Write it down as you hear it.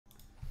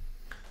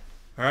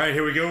All right,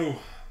 here we go.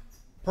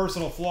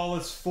 Personal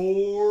flawless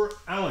for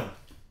Alan.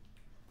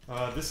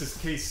 This is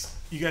case.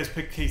 You guys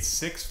picked case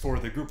 6 for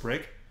the group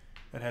break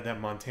that had that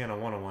Montana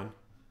 101.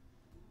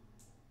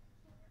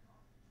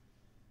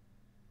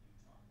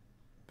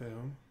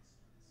 Boom.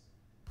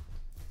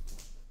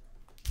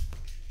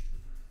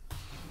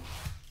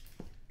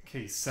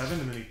 Case 7,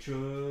 and then he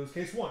chose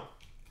case 1.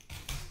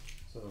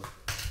 So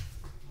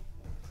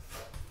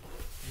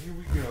here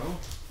we go.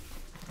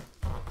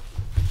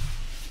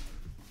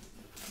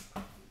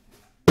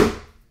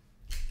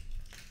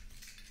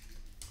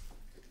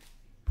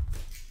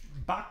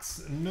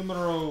 Box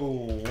numero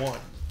 1.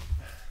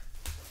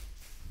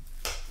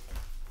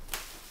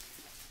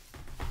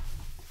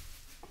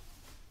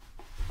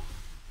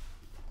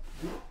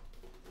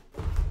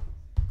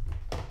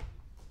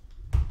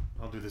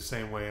 I'll do the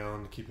same way,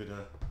 Alan, to keep it.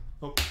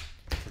 Oh,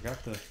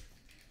 forgot the.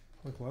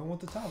 Look, well, I want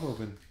the top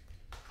open.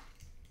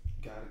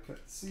 Gotta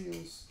cut the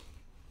seals.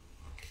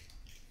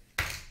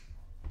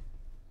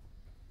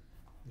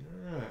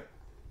 All right.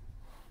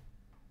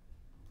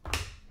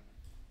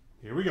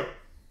 Here we go.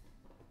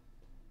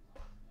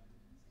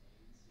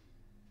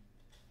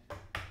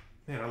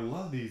 Man, I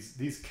love these.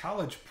 These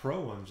College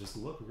Pro ones just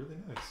look really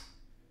nice.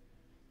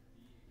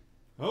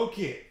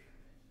 Okay.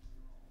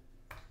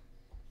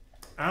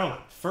 Alan,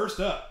 first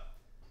up,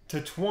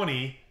 to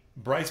 20,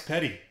 Bryce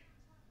Petty.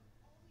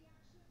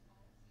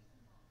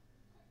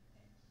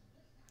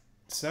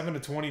 7 to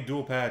 20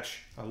 dual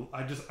patch.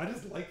 I just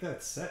like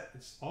that set.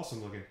 It's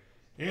awesome looking.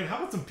 And how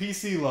about some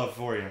PC love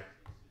for you?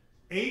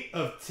 8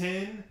 of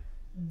 10,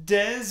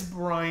 Des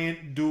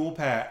Bryant dual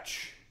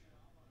patch.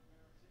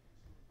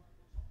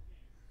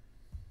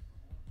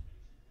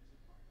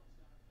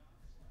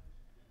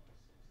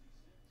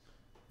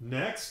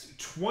 Next,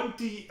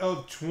 20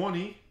 of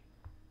 20,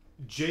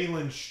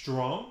 Jalen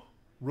Strong,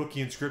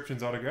 rookie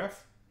inscriptions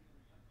autograph.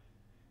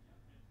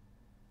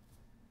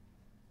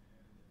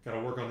 Got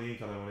to work on the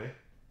ink on that one, eh?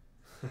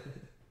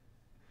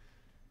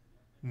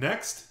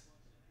 Next,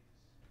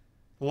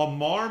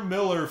 Lamar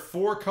Miller,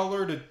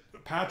 4-color to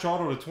patch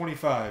auto to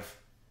 25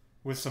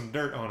 with some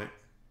dirt on it.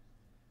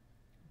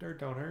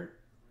 Dirt don't hurt.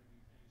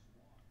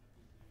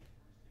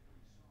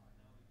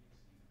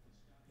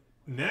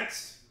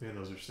 Next, man,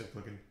 those are sick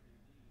looking.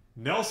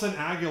 Nelson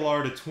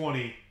Aguilar to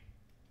 20,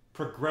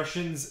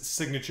 Progressions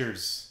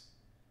Signatures.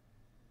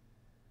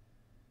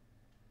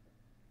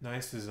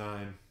 Nice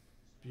design.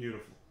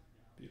 Beautiful.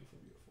 Beautiful,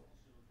 beautiful.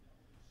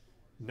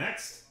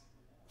 Next,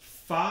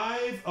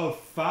 5 of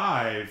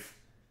 5,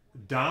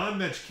 Don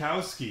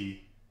Mechkowski,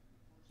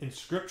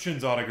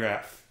 Inscriptions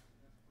autograph.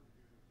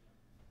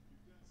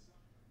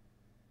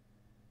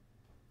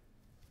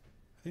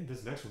 I think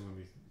this next one's going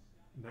to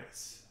be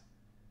nice.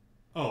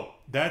 Oh,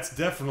 that's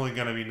definitely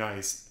going to be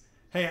nice.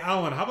 Hey,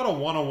 Alan, how about a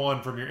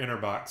 101 from your inner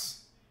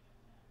box?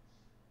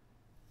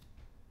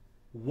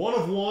 1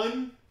 of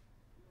 1.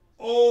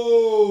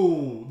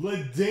 Oh,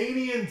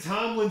 LaDainian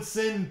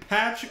Tomlinson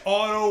patch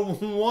auto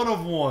 1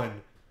 of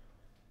 1.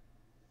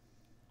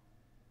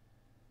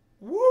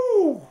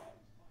 Woo!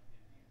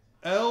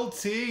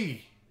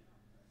 LT.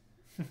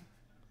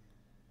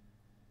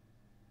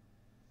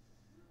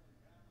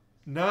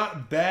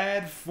 Not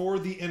bad for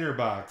the inner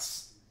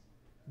box.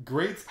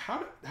 Great.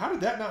 How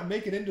did that not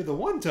make it into the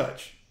one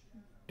touch?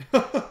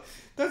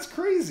 That's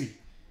crazy.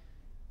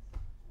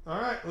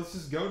 All right, let's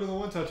just go to the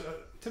one touch.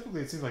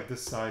 Typically, it seems like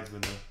this side's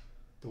been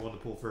the one to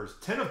pull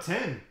first. 10 of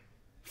 10.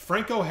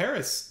 Franco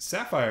Harris,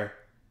 Sapphire.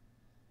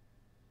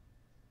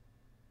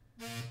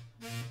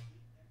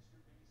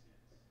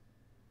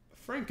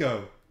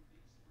 Franco.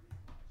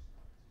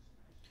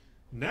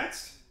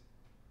 Next,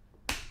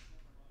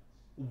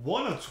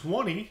 1 of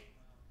 20.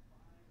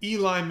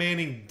 Eli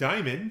Manning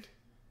Diamond.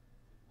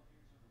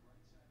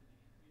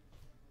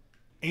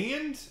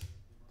 And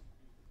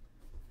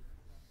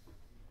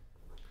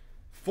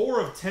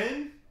 4 of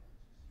 10,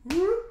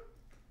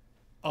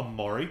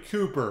 Amari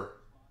Cooper.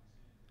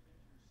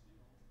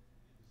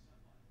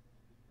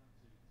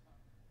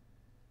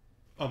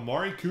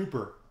 Amari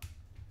Cooper.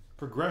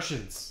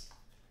 Progressions.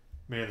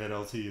 Man, that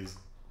LT is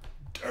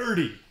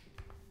dirty.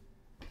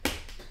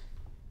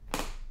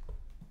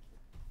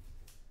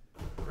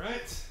 All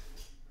right.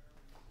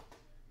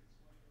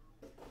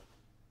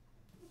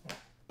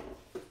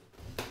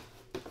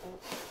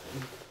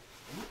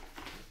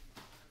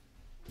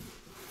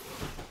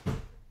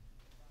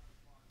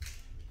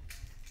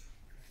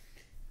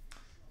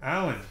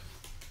 Alan,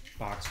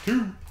 box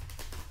 2.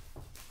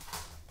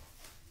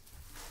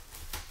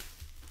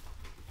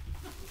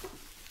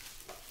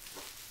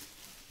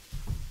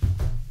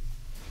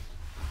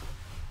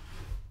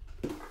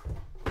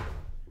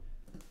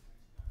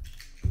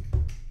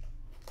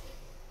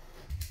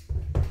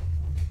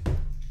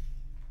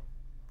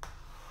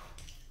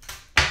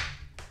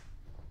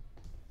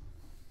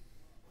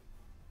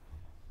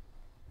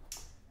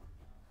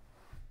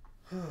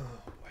 Oh,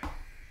 boy.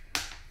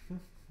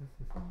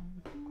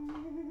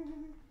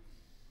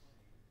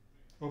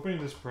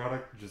 Opening this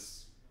product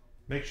just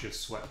makes you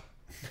sweat.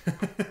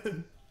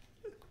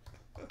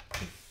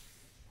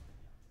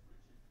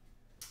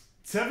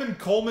 Tevin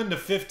Coleman to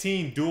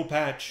 15, dual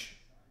patch.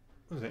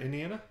 What is that,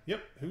 Indiana?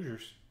 Yep,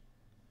 Hoosiers.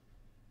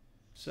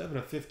 7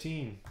 of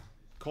 15,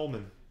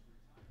 Coleman.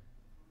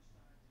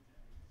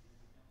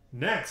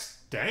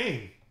 Next,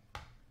 dang.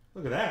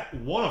 Look at that.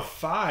 1 of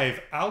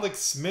 5, Alex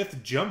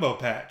Smith jumbo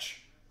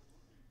patch.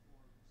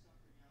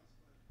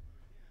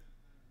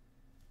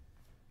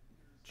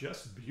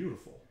 Just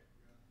beautiful.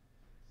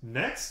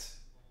 Next,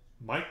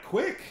 Mike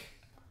Quick.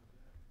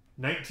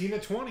 19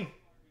 of 20.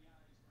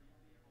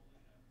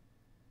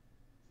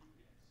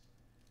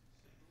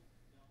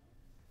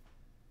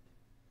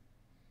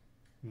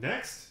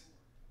 Next,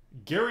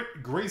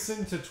 Garrett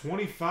Grayson to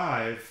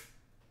 25.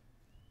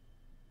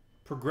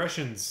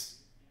 Progressions.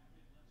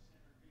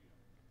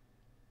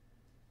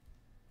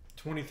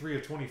 23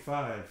 of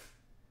 25.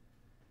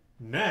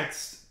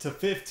 Next, to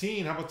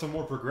 15. How about some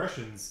more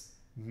progressions?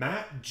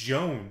 Matt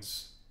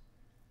Jones.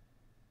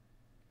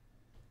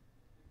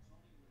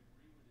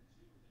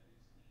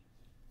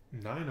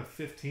 Nine of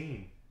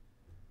 15.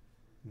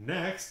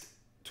 Next,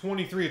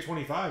 23 of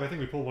 25. I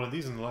think we pulled one of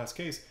these in the last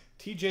case.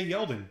 TJ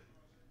Yeldon.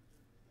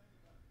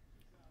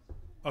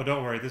 Oh,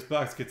 don't worry. This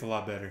box gets a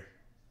lot better.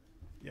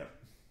 Yep.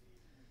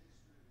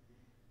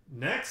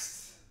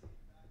 Next,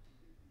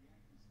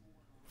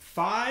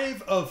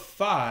 5 of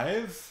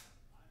 5.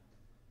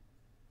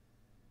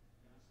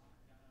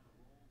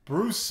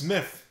 Bruce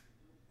Smith.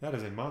 That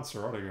is a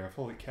monster autograph.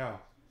 Holy cow.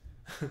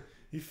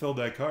 He filled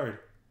that card.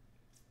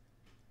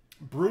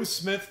 Bruce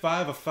Smith,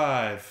 5 of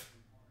 5.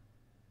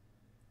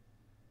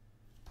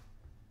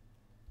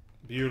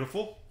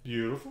 Beautiful.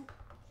 Beautiful.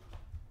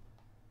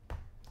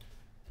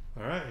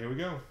 All right, here we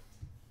go.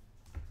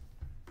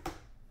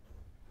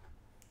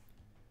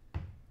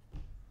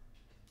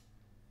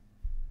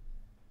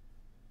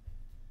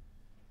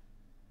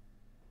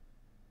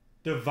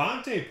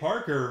 Devontae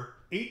Parker,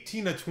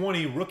 18 of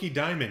 20, rookie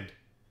diamond.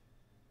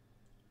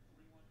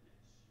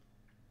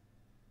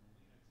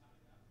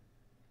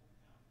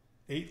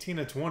 $18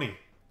 of 20.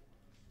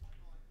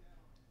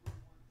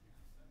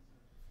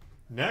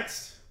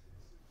 Next.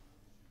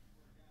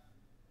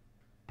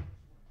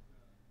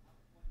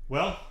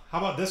 Well, how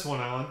about this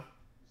one, Alan?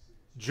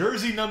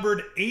 Jersey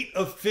numbered 8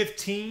 of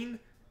 15,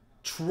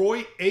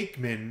 Troy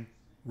Aikman,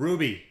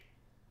 Ruby.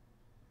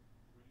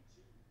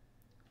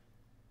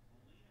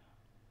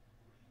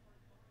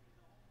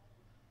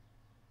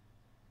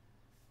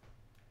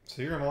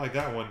 So you're going to like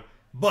that one.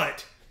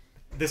 But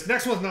this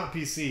next one's not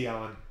PC,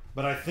 Alan,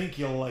 but I think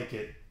you'll like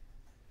it.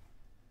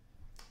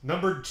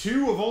 Number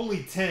 2 of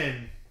only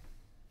 10,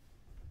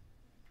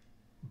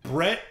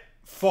 Brett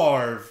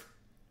Favre,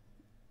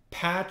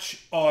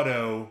 patch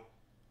auto,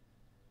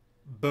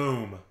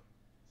 boom.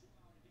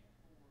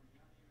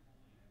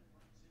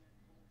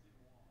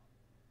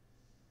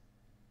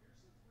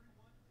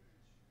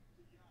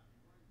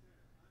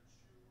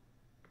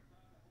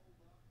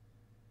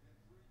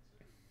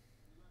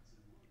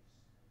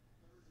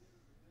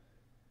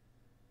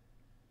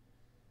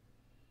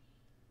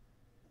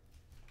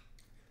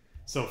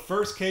 So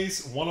first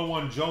case,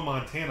 101 Joe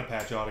Montana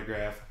patch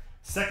autograph.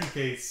 Second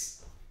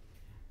case,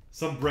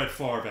 some Brett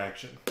Favre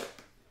action.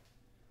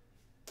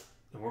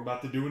 And we're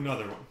about to do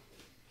another one.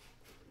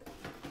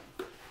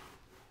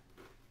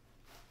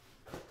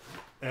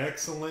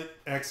 Excellent,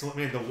 excellent.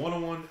 Man, the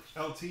 101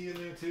 LT in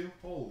there too.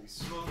 Holy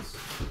smokes.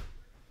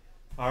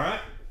 All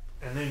right.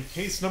 And then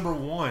case number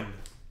 1.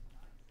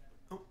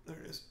 Oh, there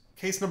it is.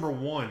 Case number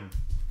 1.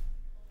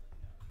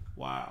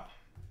 Wow.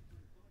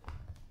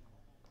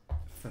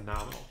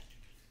 Phenomenal.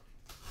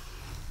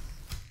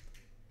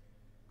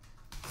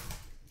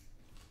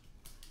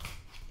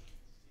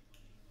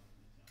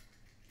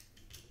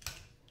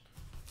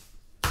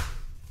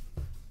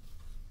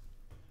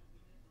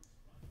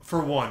 For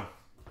 1.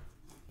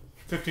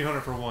 1,500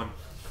 for 1.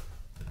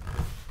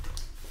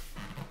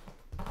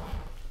 All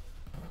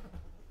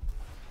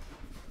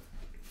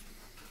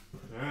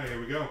right, here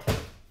we go.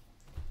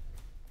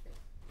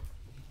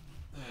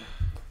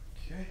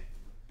 Okay.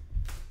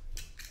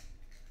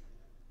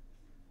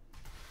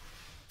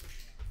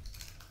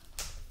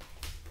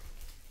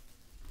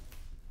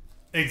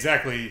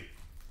 Exactly.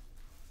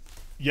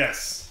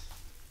 Yes.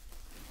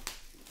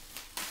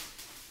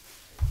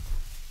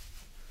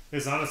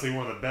 It's honestly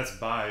one of the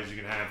best buys you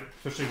can have,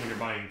 especially when you're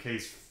buying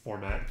case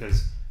format,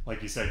 because,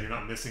 like you said, you're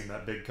not missing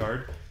that big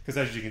card. Because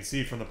as you can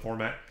see from the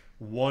format,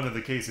 one of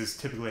the cases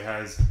typically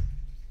has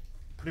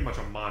pretty much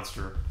a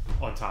monster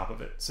on top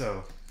of it.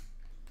 So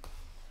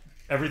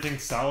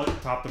everything's solid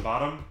top to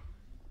bottom,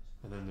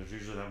 and then there's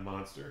usually that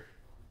monster.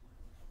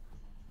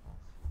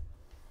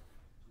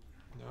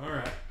 All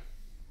right.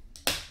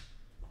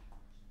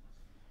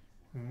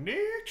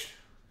 Next.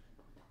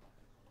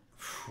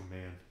 Oh,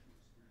 man.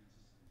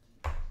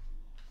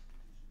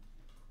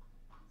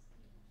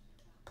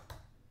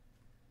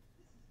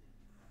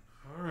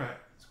 All right,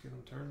 let's get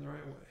them turned the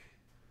right way.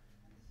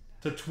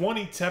 To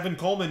 20, Tevin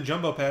Coleman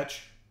jumbo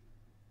patch.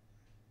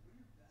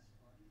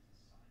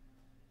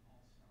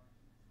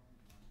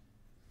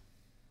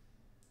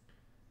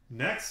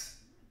 Next,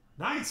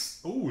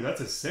 nice. Ooh,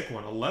 that's a sick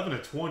one. 11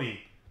 of 20,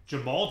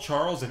 Jamal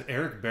Charles and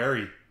Eric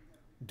Berry.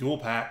 Dual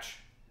patch.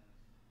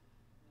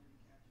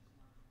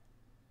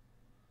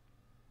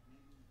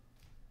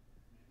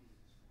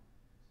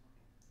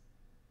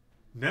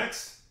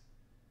 Next,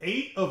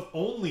 8 of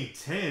only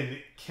 10,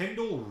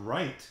 Kendall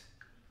Wright.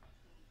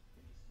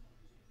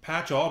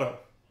 Patch auto.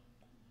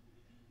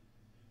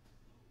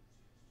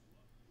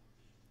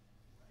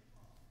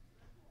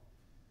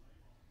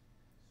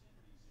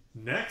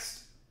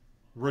 Next,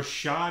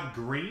 Rashad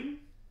Green.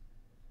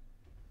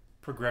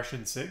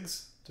 Progression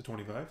SIGs to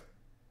 25.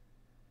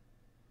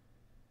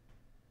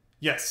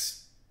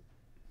 Yes.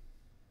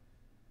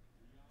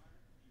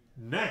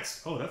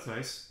 Next, oh, that's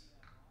nice.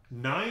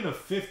 9 of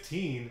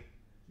 15.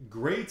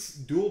 Greats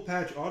dual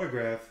patch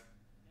autograph.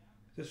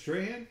 Is that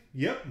Strahan?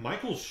 Yep,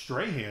 Michael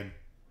Strahan.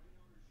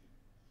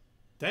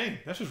 Dang,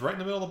 that's just right in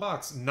the middle of the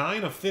box.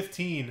 9 of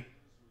 15.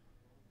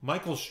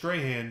 Michael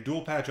Strahan,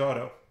 dual patch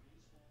auto.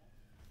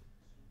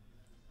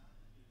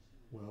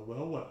 Well,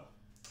 well, well.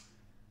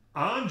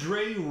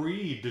 Andre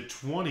Reed to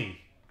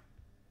 20.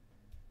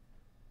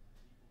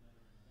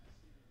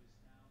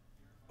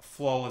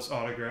 Flawless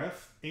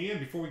autograph. And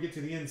before we get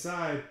to the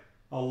inside,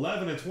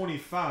 11 of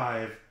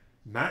 25.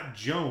 Matt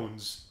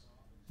Jones,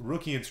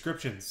 rookie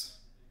inscriptions.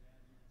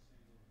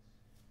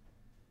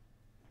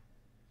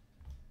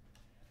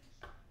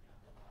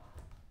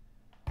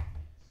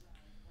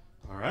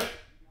 All right.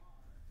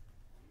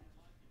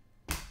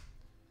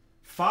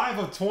 5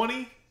 of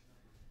 20.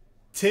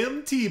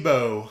 Tim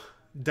Tebow,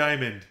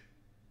 diamond.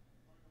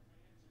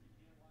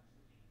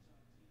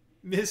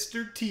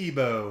 Mr.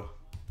 Tebow.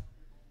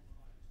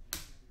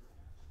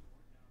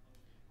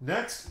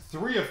 Next,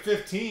 3 of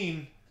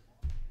 15.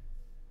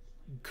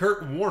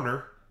 Kurt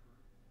Warner.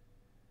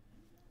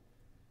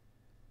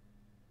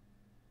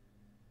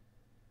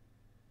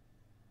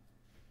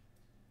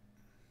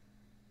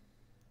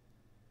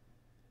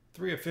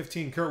 Three of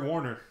 15, Kurt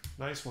Warner.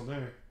 Nice one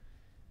there.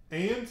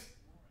 And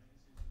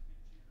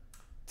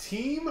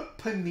Team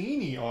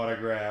Panini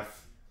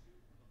autograph.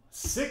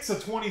 6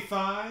 of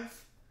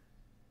 25.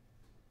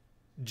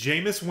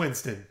 Jameis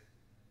Winston.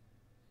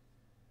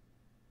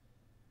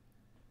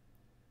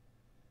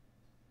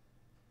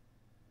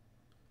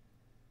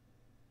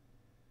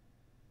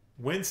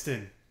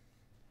 Winston.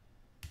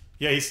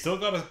 Yeah, he's still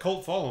got a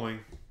cult following.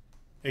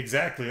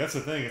 Exactly. That's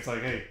the thing. It's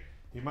like, hey,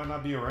 he might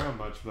not be around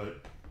much,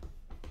 but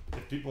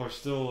if people are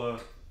still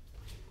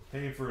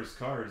paying for his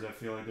cards, I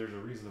feel like there's a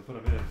reason to put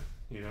him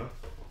in, you know?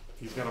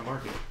 He's got a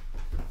market.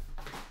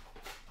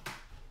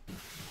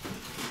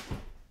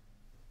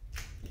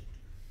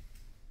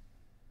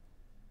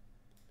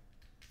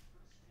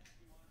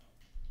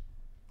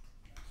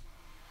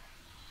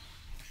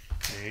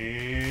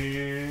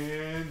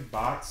 And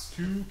box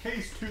 2,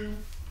 case 2.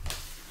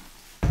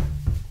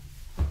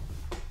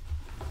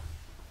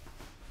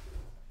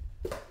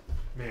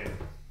 Man,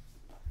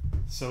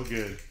 so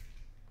good.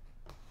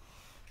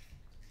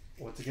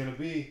 What's it gonna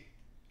be?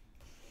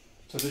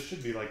 So this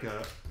should be like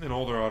an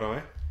older auto,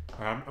 eh?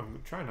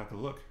 I'm trying not to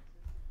look.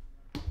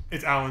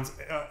 It's Allen's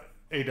AW.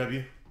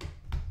 It's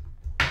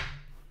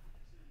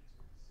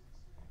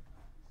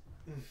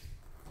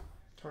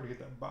hard to get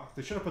that box.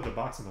 They should have put the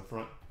box in the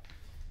front.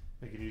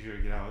 Make it easier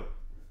to get out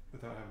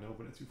without having to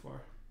open it too far.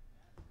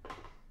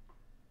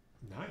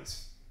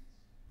 Nice.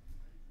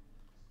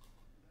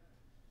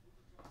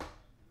 I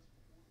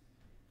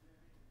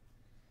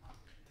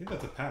think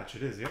that's a patch.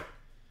 It is, yep.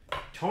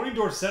 Tony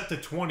Dorsett to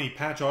 20,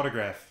 patch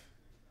autograph.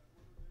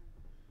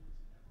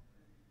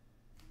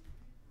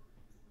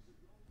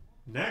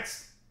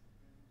 Next,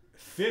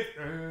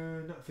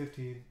 not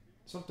 15,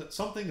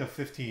 something of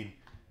 15.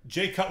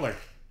 Jay Cutler.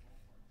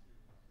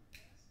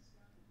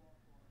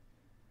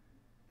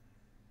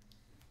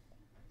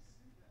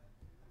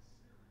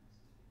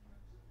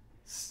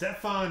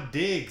 Stephon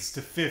Diggs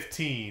to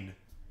 15.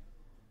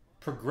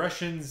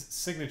 Progressions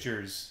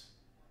signatures.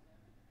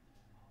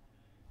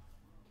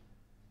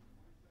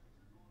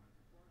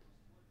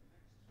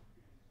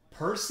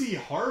 Percy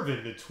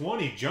Harvin to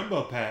 20,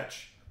 jumbo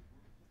patch.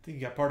 I think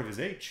he got part of his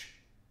H.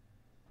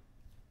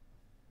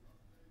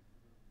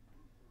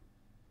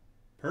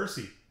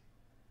 Percy.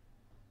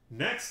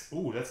 Next,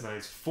 ooh, that's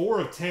nice. 4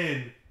 of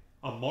 10,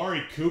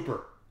 Amari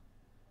Cooper.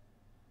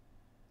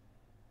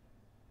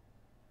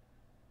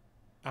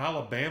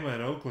 Alabama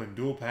and Oakland,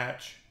 dual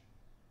patch.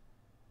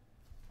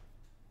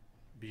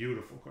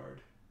 Beautiful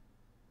card.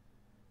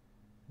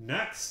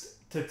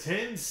 Next, to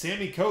 10,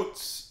 Sammy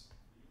Coates.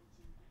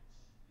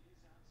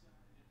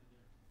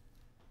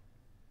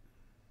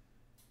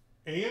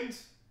 And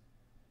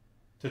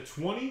to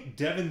 20,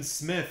 Devin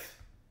Smith.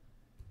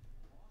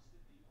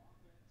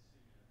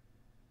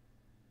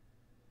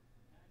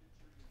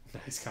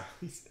 Nice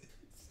copies.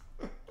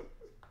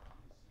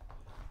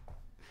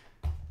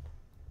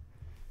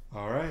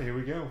 All right, here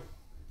we go.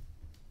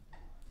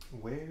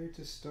 Where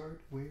to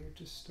start? Where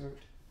to start?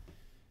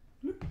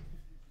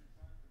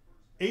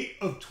 8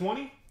 of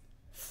 20,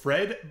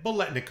 Fred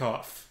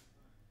Biletnikoff.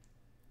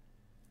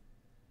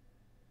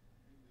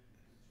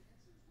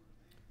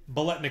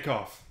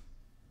 Biletnikoff.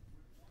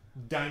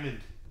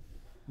 Diamond.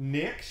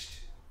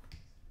 Next,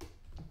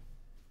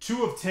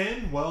 2 of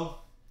 10.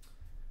 Well,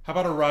 How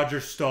about a Roger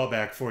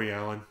Staubach for you,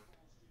 Alan?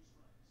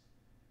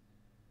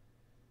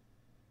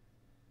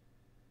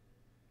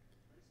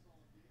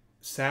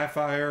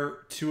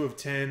 Sapphire, 2 of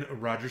 10,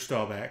 Roger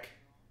Staubach.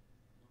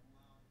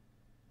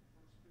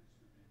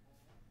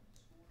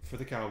 For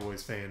the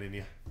Cowboys fan in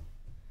you.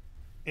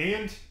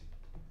 And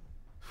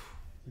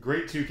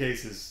great 2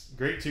 cases.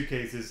 Great 2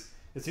 cases.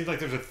 It seems like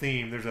there's a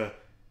theme. There's a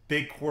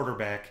big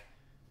quarterback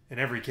in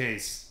every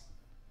case.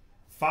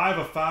 5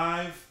 of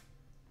 5,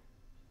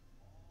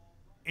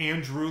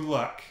 Andrew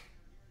Luck.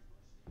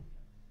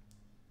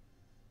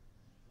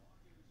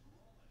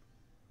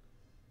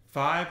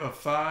 5 of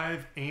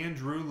 5,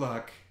 Andrew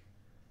Luck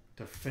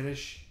to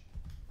finish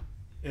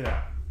it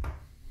out.